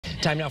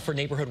Time now for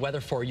neighborhood weather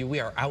for you.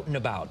 We are out and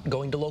about,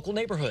 going to local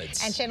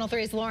neighborhoods. And Channel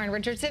 3's Lauren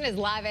Richardson is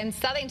live in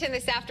Southington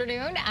this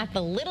afternoon at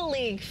the Little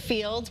League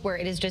fields, where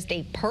it is just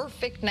a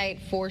perfect night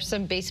for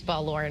some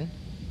baseball, Lauren.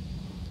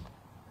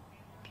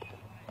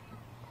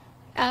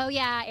 Oh,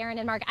 yeah, Aaron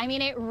and Mark. I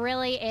mean, it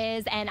really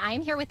is. And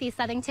I'm here with the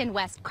Southington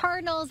West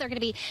Cardinals. They're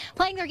going to be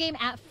playing their game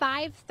at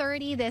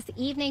 5:30 this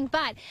evening.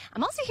 But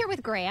I'm also here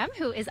with Graham,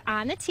 who is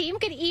on the team.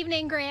 Good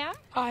evening, Graham.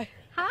 Hi.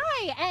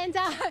 Hi. And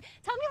tell me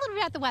a little bit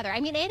about the weather. I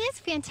mean, it is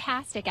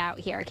fantastic out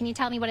here. Can you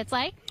tell me what it's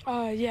like?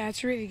 Yeah,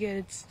 it's really good.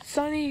 It's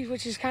sunny,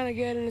 which is kind of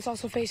good, and it's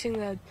also facing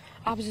the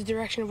opposite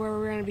direction of where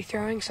we're going to be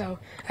throwing, so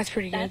that's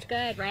pretty good. That's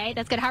good, right?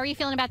 That's good. How are you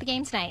feeling about the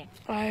game tonight?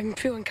 I'm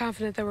feeling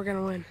confident that we're going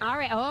to win. All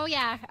right. Oh,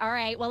 yeah. All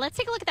right. Well, let's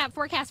take a look at that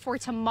forecast for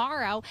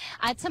tomorrow.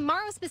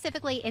 Tomorrow,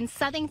 specifically in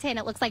Southington,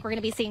 it looks like we're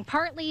going to be seeing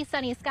partly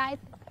sunny skies.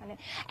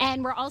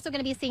 And we're also going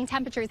to be seeing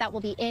temperatures that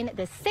will be in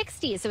the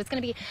 60s. So it's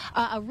going to be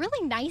a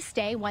really nice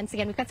day. Once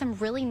again, we've got some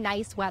really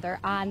nice weather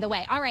on the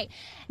way. All right.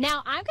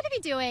 Now, I'm going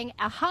to be doing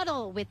a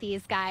huddle with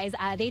these guys.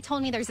 They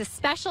told me there's a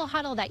special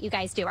huddle that you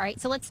guys do. All right.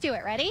 So let's do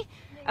it. Ready?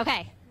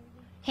 Okay.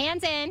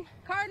 Hands in.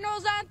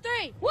 Cardinals on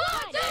three. 1,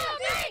 2,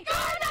 3,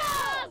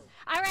 Cardinals!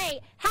 All right.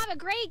 Have a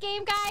great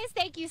game, guys.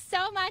 Thank you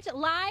so much.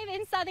 Live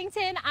in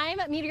Southington, I'm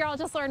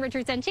meteorologist Lauren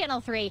Richardson,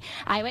 Channel 3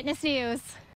 Eyewitness News.